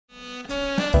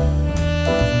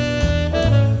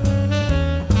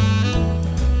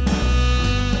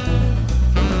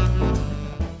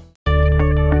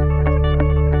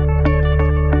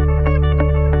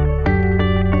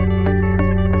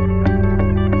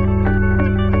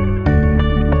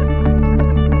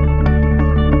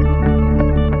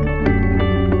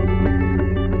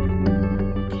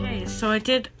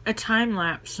did a time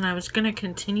lapse and I was going to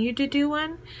continue to do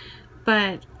one,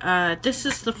 but this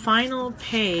is the final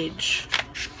page,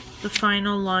 the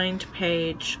final lined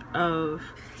page of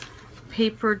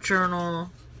paper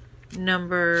journal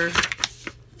number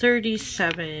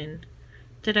 37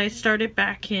 that I started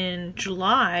back in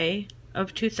July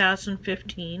of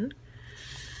 2015.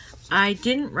 I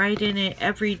didn't write in it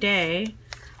every day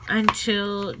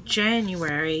until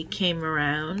January came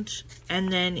around,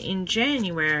 and then in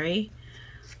January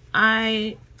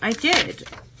I did.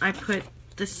 I put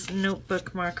this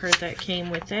notebook marker that came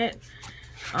with it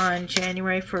on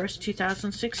January 1st,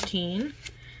 2016,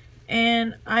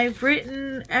 and I've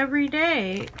written every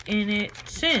day in it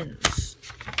since.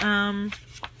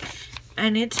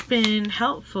 And it's been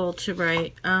helpful to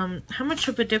write. How much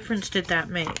of a difference did that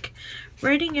make?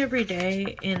 Writing every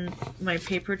day in my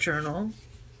paper journal.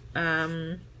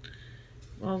 Well,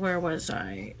 where was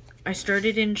I? I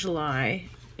started in July,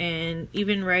 and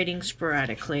even writing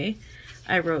sporadically,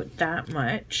 I wrote that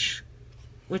much,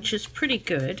 which is pretty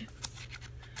good,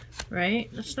 right?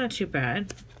 That's not too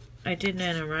bad. I did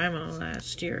NaNoWriMo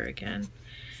last year again.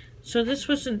 So this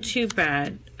wasn't too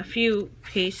bad. A few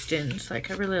paste-ins,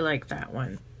 like I really like that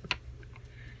one.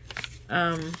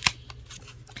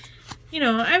 You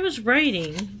know, I was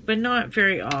writing, but not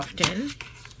very often.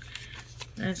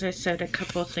 As I said, a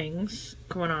couple things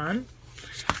going on.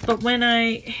 But when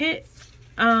I hit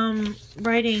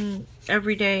writing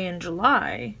every day in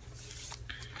July,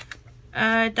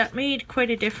 that made quite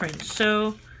a difference.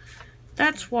 So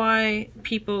that's why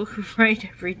people who write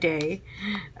every day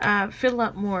fill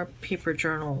up more paper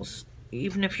journals.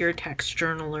 Even if you're a text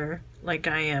journaler, like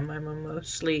I am, I'm a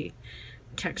mostly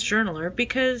text journaler,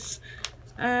 because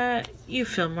you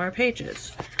fill more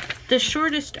pages. The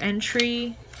shortest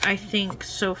entry, I think,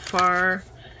 so far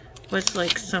was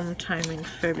like sometime in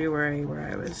February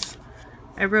where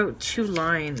I wrote 2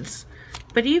 lines.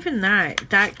 But even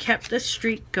that kept the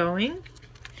streak going.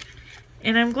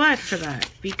 And I'm glad for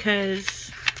that,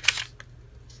 because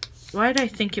why did I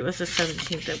think it was the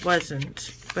 17th? It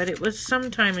wasn't. But it was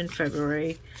sometime in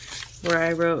February where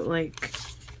I wrote like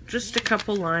just a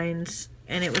couple lines,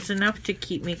 and it was enough to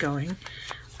keep me going.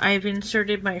 I've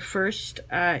inserted my first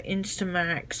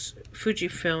Instamax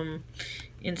Fujifilm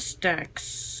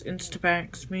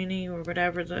Instamax Mini, or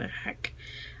whatever the heck.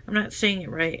 I'm not saying it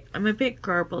right. I'm a bit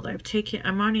garbled.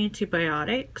 I'm on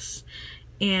antibiotics,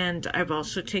 and I've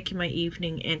also taken my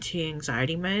evening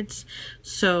anti-anxiety meds.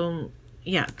 So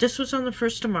yeah, this was on the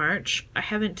 1st of March. I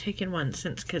haven't taken one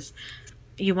since, because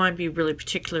you want to be really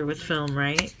particular with film,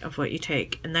 right? Of what you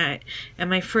take. And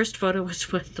my first photo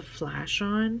was with the flash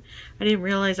on. I didn't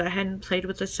realize I hadn't played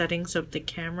with the settings of the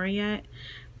camera yet.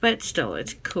 But still,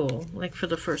 it's cool, like for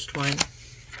the first one.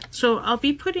 So I'll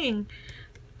be putting,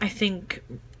 I think,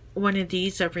 one of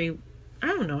these every, I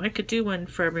don't know, I could do one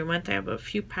for every month. I have a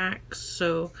few packs,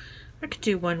 so I could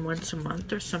do one once a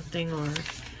month or something, or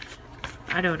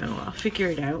I don't know, I'll figure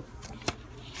it out.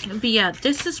 But yeah,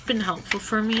 this has been helpful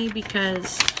for me,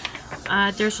 because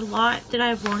there's a lot that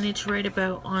I've wanted to write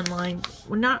about online.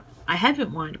 Well, I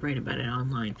haven't wanted to write about it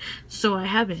online, so I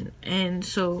haven't. And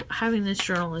so having this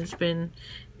journal has been,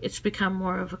 it's become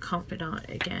more of a confidant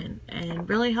again, and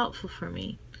really helpful for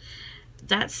me.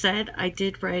 That said, I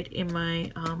did write in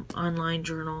my online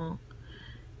journal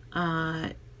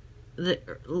the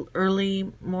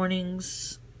early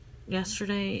mornings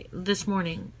this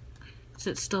morning, because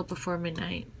it's still before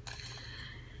midnight.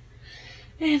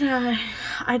 And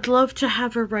I'd love to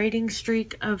have a writing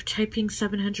streak of typing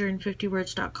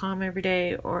 750words.com every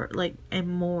day, or like, and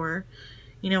more.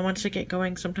 You know, once I get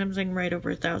going, sometimes I can write over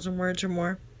 1,000 words or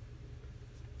more.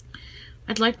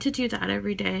 I'd like to do that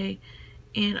every day,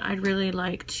 and I'd really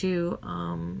like to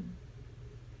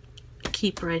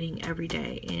keep writing every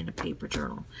day in a paper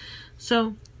journal.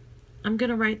 So I'm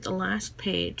gonna write the last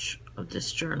page of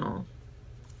this journal.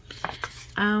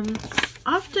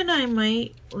 Often I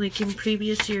might, like in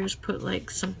previous years, put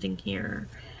like something here.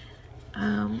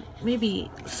 Maybe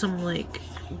some like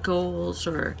goals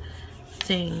or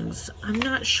things. I'm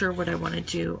not sure what I want to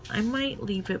do. I might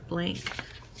leave it blank.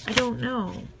 I don't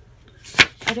know.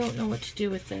 I don't know what to do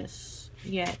with this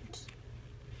yet.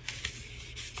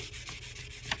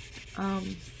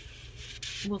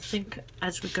 We'll think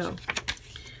as we go.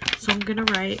 So I'm gonna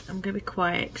write. I'm gonna be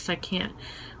quiet because I can't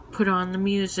put on the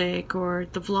music or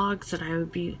the vlogs that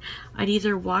I'd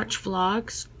either watch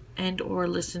vlogs and or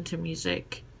listen to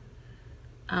music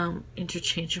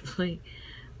interchangeably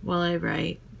while I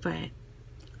write, but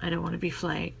I don't want to be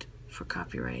flagged for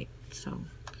copyright, so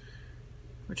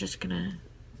we're just gonna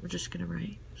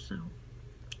write. So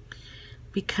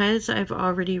because I've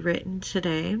already written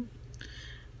today,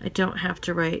 I don't have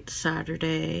to write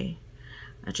Saturday.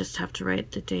 I just have to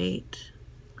write the date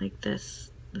like this.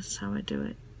 This is how I do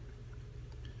it.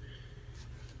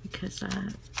 Because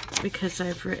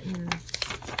I've written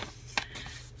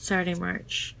Saturday,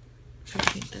 March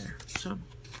 15th there. So,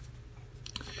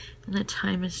 and the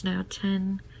time is now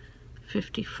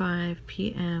 10:55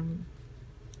 p.m.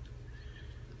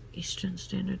 Eastern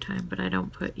Standard Time, but I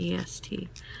don't put EST.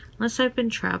 Unless I've been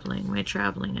traveling. My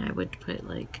traveling, I would put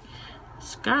like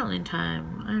Scotland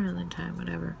time, Ireland time,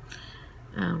 whatever.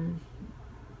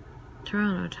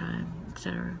 Toronto time,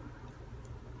 etc.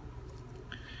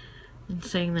 And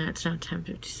saying that, it's now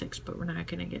 10:56, but we're not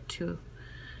going to get too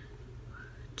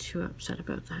upset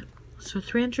about that. So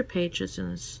 300 pages in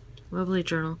this lovely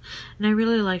journal, and I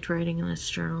really liked writing in this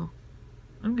journal.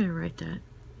 I'm going to write that.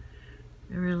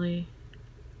 You're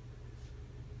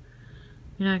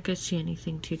not going to see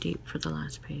anything too deep for the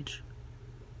last page.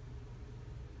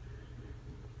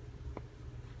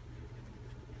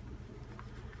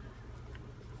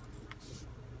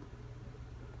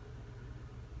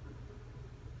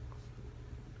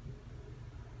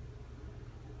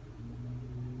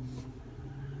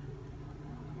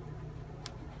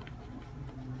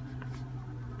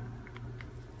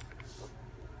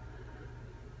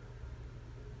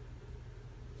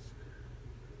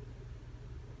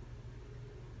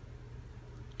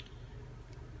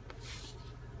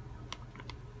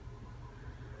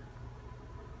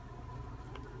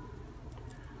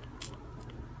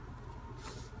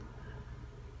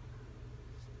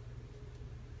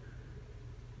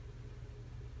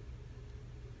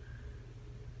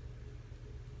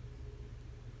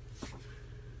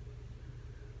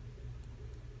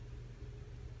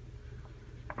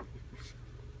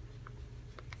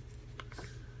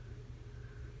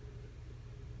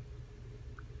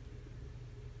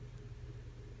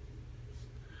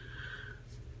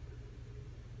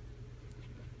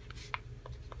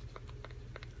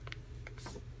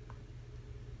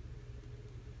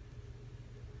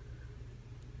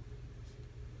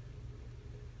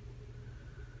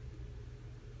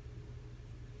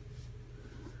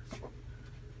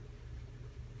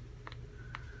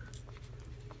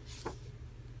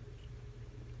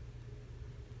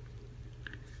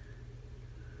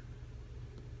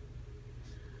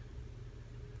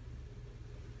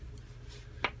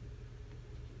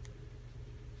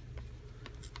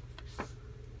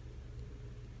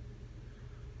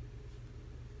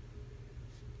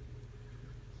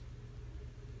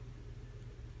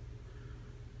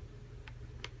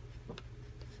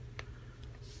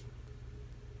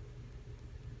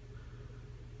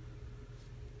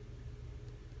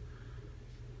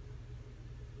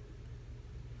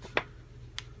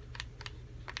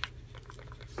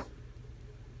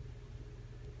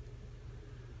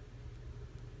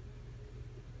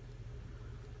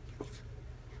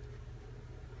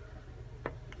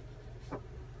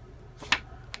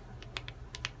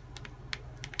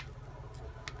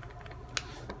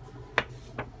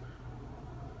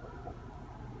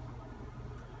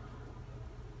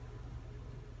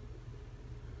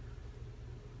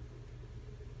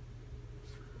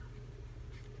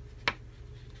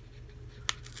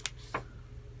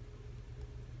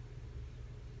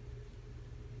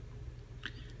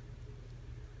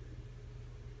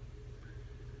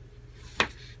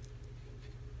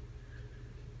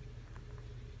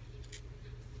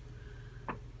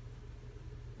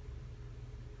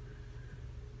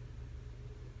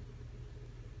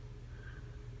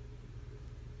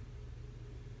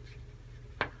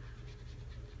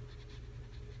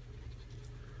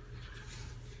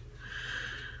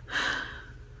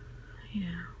 Yeah.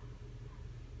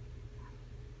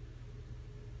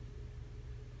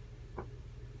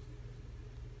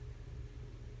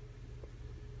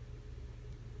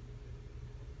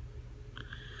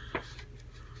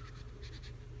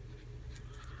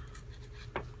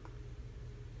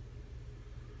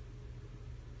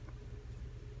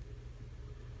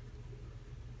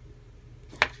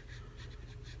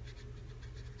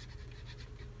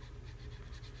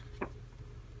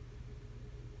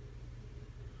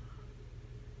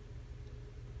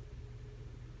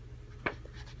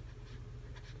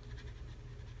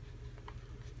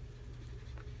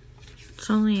 It's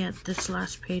only at this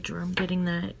last page where I'm getting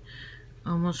that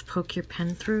almost poke your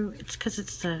pen through. It's because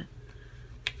it's the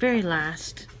very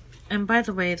last. And by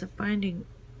the way, the binding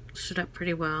stood up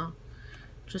pretty well.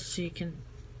 Just so you can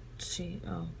see.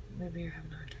 Oh, maybe you're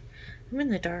having a hard time. I'm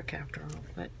in the dark after all,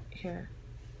 but here.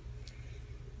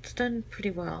 It's done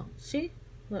pretty well. See?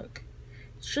 Look.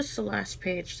 It's just the last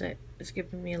page that is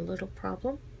giving me a little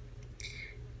problem.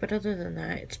 But other than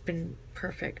that, it's been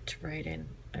perfect to write in.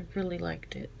 I really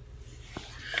liked it.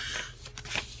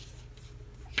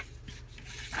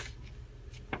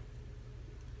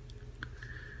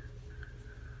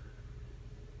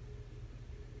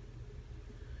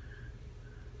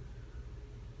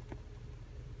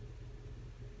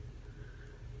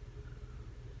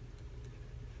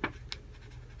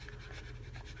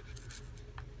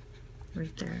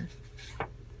 right there.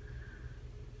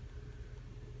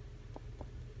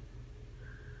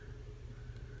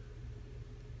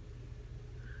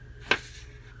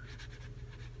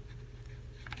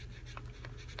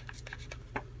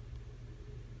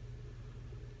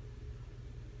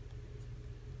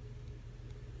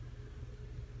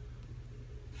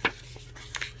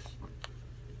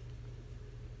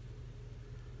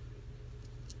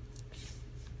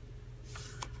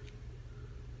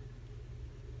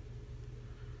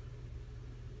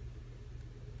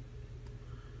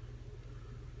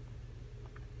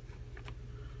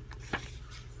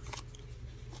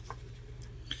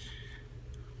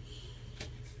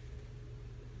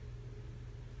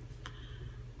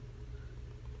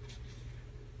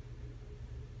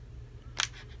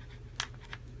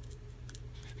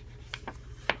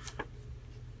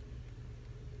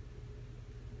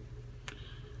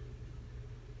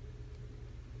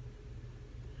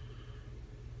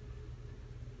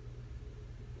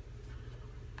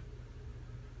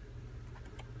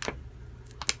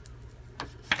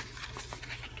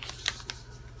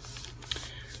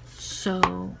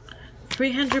 So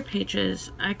 300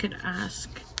 pages, I could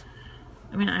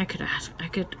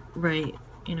write,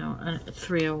 you know, a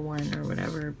 301 or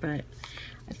whatever, but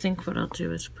I think what I'll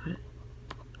do is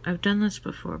I've done this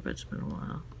before, but it's been a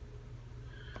while.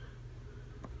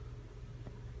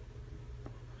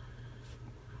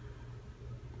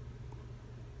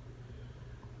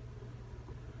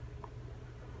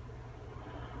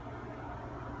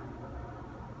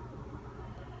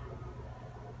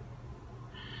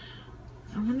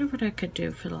 I wonder what I could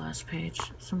do for the last page.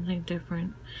 Something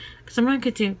different. Because I'm not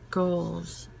going to do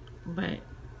goals, but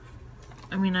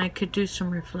I mean, I could do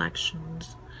some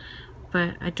reflections,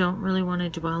 but I don't really want to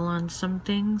dwell on some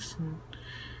things. And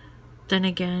then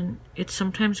again, it's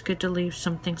sometimes good to leave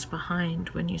some things behind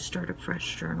when you start a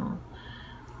fresh journal.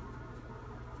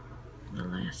 The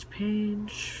last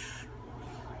page.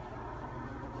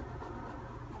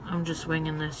 I'm just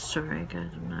winging this. Sorry, guys.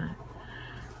 I'm not.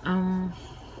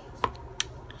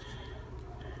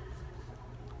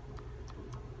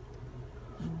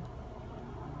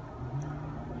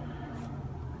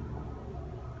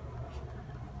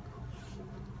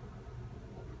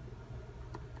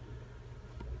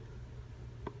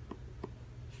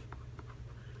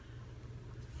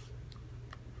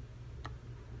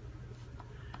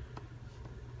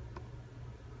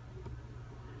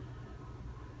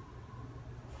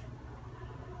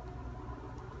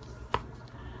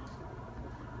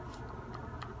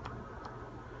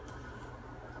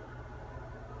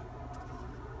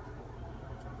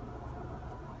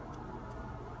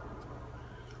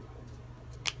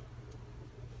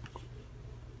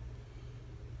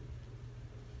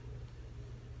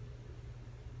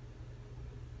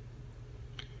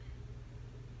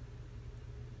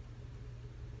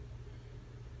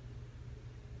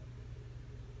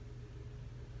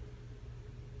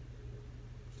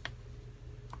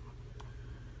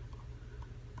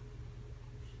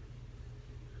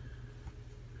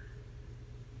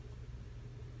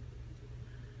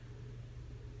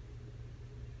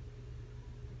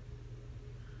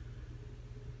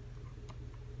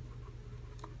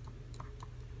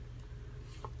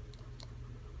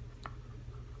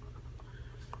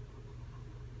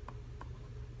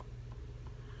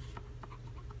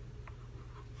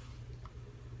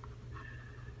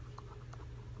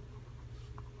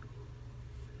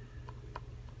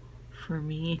 For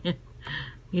me,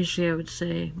 usually I would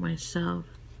say myself,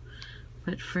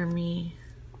 but for me,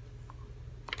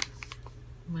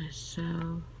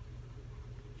 myself,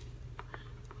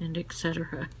 and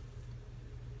etc.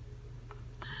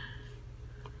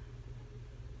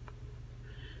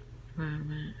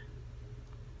 Environment,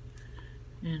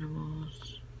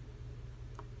 animals,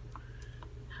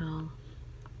 health,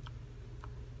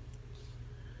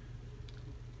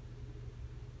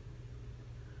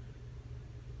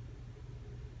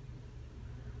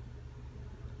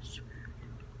 spirit.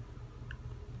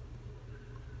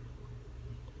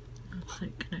 Looks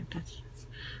like connected.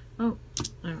 Oh,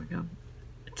 there we go.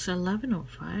 It's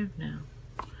 11:05 now.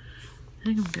 I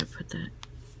think I'm gonna put that.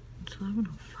 It's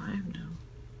 11:05 now.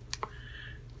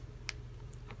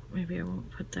 Maybe I won't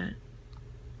put that.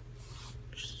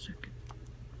 Just a second.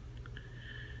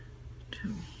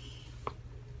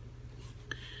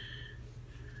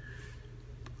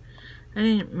 I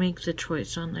didn't make the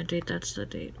choice on the date. That's the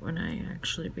date when I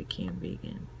actually became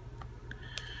vegan.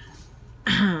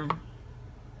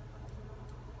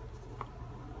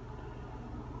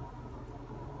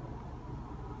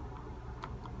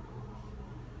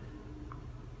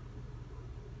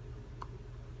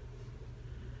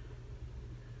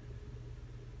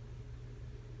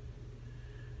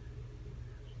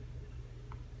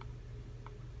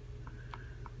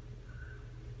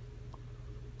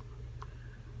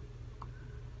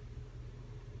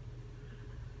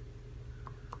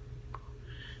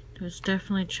 There's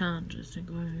definitely challenges in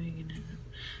going veganism.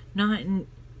 Not in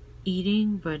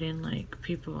eating, but in like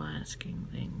people asking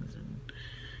things,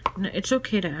 and it's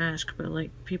okay to ask, but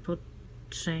like people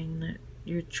saying that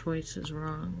your choice is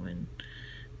wrong when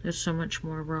there's so much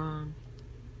more wrong,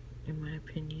 in my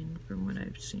opinion, from what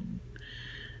I've seen.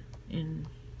 And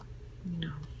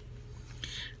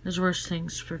there's worse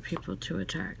things for people to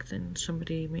attack than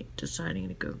somebody deciding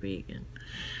to go vegan.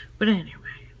 But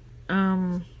anyway,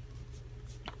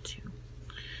 to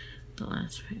the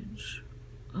last page.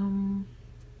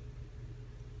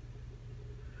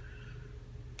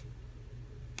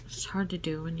 It's hard to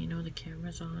do when you know the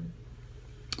camera's on.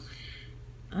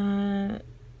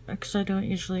 Because I don't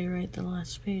usually write the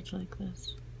last page like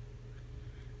this.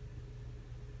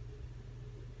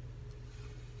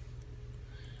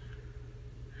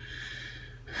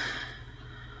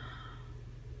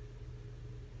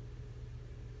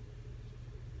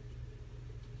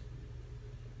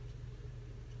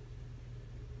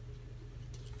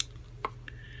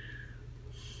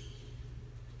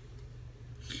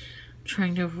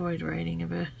 Trying to avoid writing a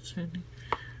bit.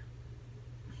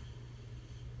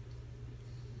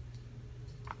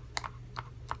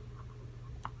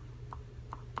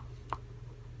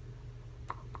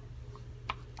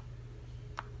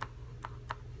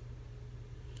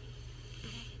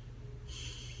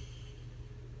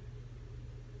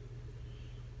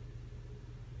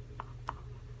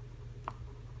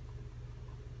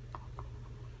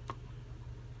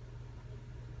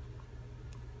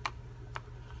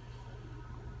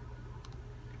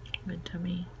 My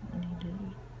tummy, I need to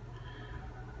eat.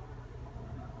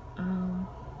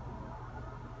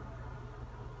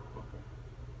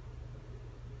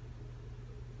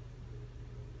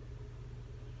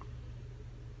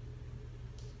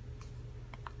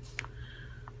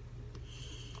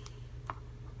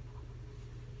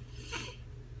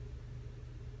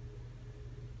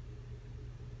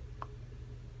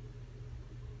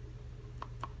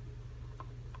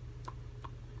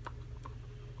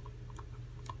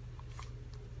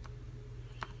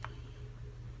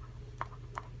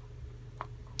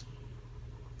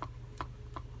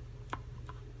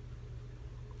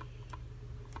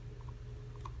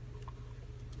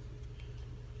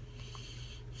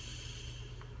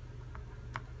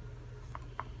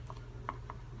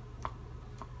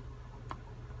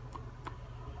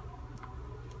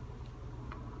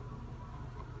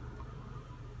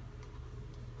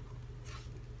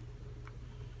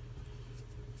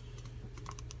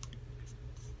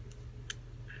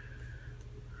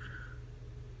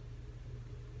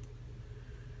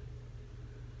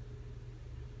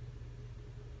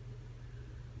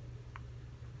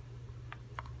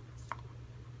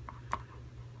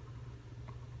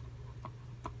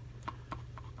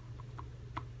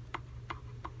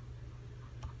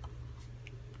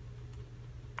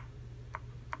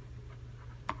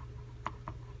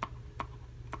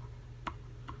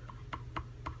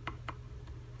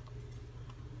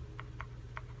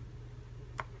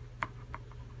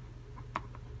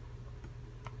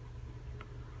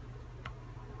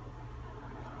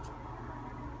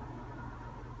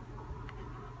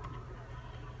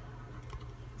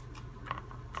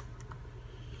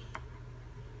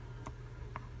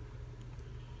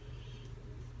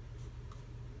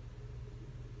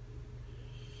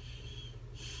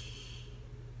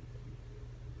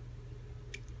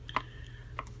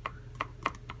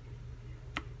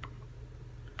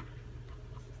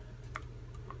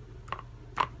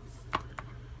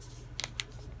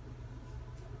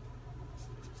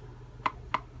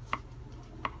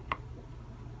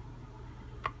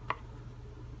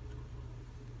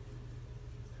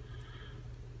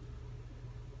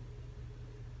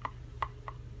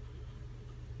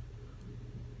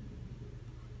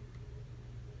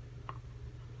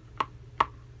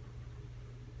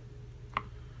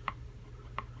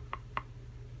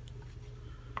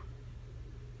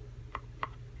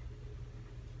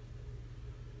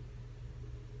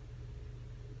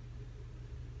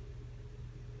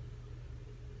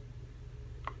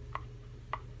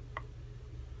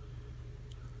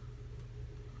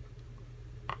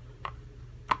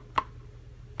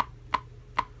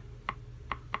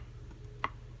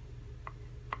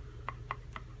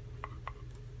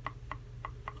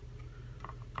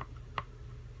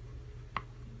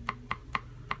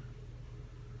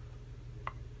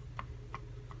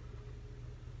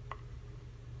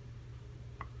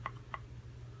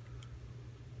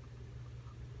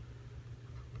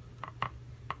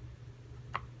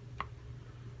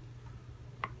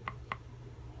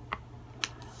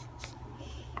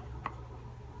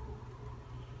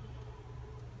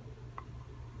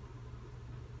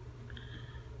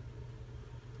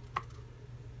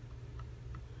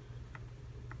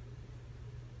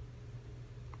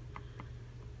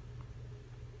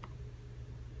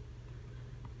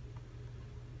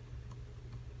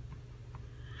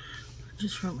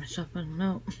 Just wrote myself a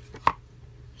note.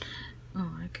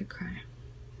 Oh, I could cry.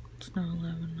 It's not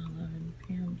 11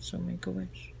 p.m., so make a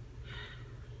wish.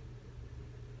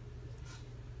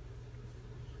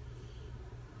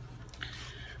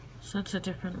 So that's a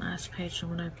different last page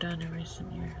than what I've done in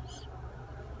recent years.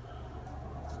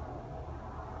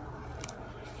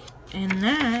 And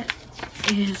that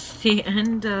is the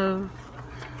end of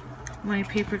my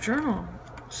paper journal.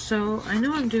 So I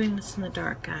know I'm doing this in the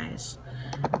dark, guys.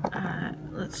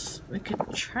 We could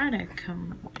try to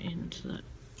come into the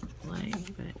light,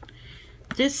 but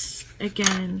this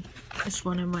again is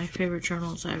one of my favorite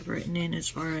journals I've written in, as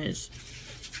far as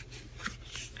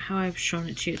how I've shown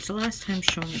it to you. It's the last time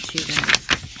showing it to you guys.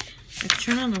 I've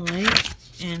turned on the light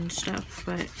and stuff,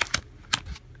 but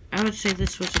I would say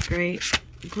this was a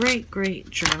great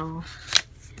journal.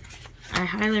 I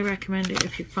highly recommend it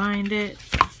if you find it.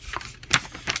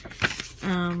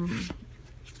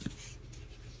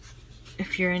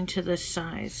 If you're into this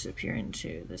size, if you're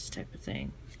into this type of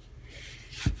thing.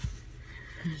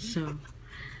 So,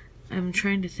 I'm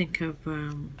trying to think of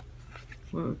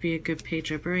what would be a good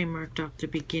page. I've already marked off the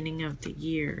beginning of the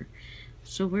year.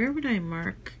 So where would I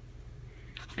mark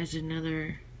as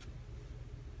another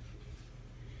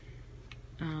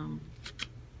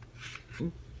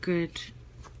good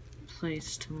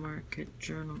place to mark a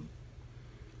journal?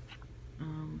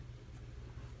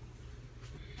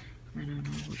 I don't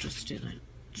know, we'll just do that.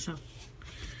 So,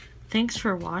 thanks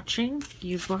for watching.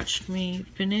 You've watched me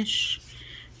finish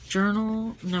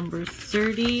journal number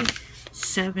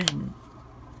 37.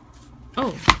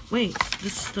 Oh, wait,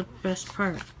 this is the best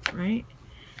part, right?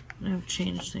 I've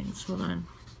changed things, hold on.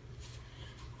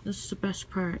 This is the best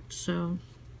part, so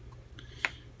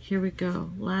here we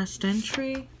go. Last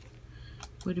entry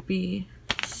would be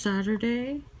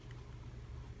Saturday.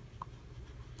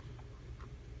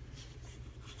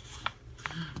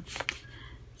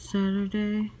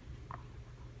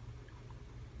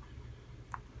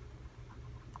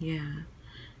 Yeah,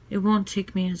 it won't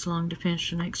take me as long to finish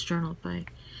the next journal if I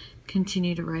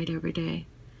continue to write every day.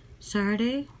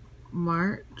 Saturday,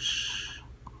 March.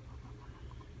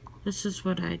 This is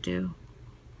what I do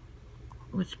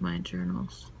with my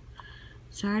journals.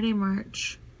 Saturday,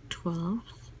 March 12th.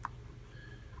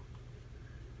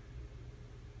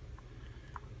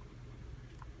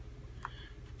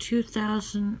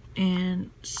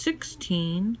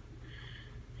 (2016).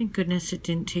 Thank goodness it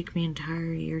didn't take me an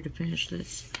entire year to finish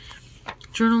this.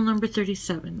 Journal number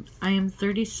 37. I am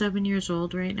 37 years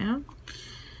old right now,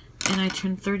 and I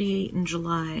turned 38 in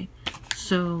July.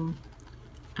 So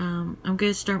I'm going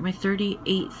to start my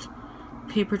 38th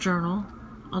paper journal,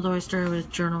 although I started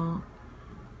with journal.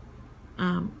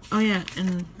 Oh yeah,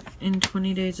 and in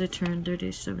 20 days I turned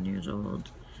 37 years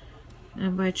old.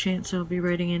 And by chance I'll be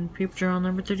writing in paper journal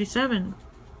number 37.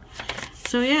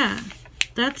 So yeah,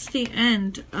 that's the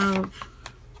end of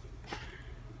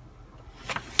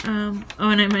oh,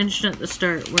 and I mentioned at the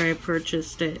start where I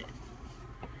purchased it.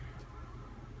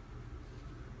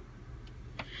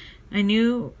 I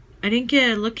didn't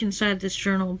get a look inside this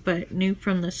journal, but knew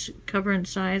from the cover and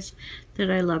size that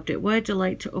I loved it. What a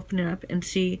delight to open it up and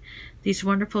see these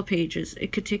wonderful pages.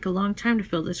 It could take a long time to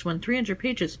fill this one, 300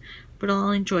 pages, but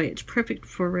I'll enjoy it. It's perfect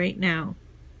for right now.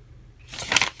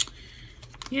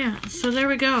 Yeah, so there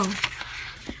we go.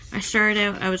 I started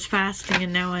out, I was fasting,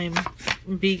 and now I'm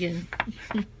vegan.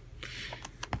 I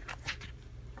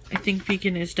think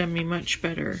vegan has done me much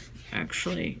better,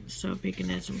 actually. So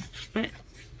veganism, but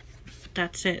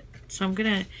that's it. So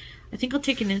I think I'll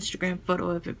take an Instagram photo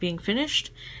of it being finished,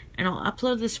 and I'll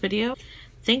upload this video.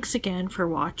 Thanks again for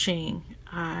watching,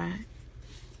 and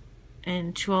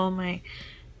to all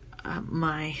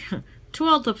to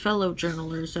all the fellow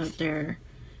journalers out there,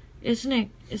 isn't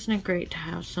it great to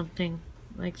have something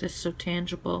like this so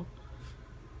tangible?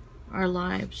 Our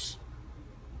lives,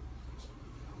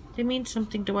 they mean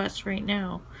something to us right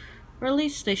now, or at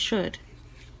least they should.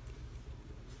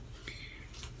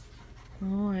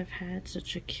 Oh, I've had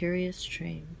such a curious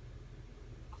dream.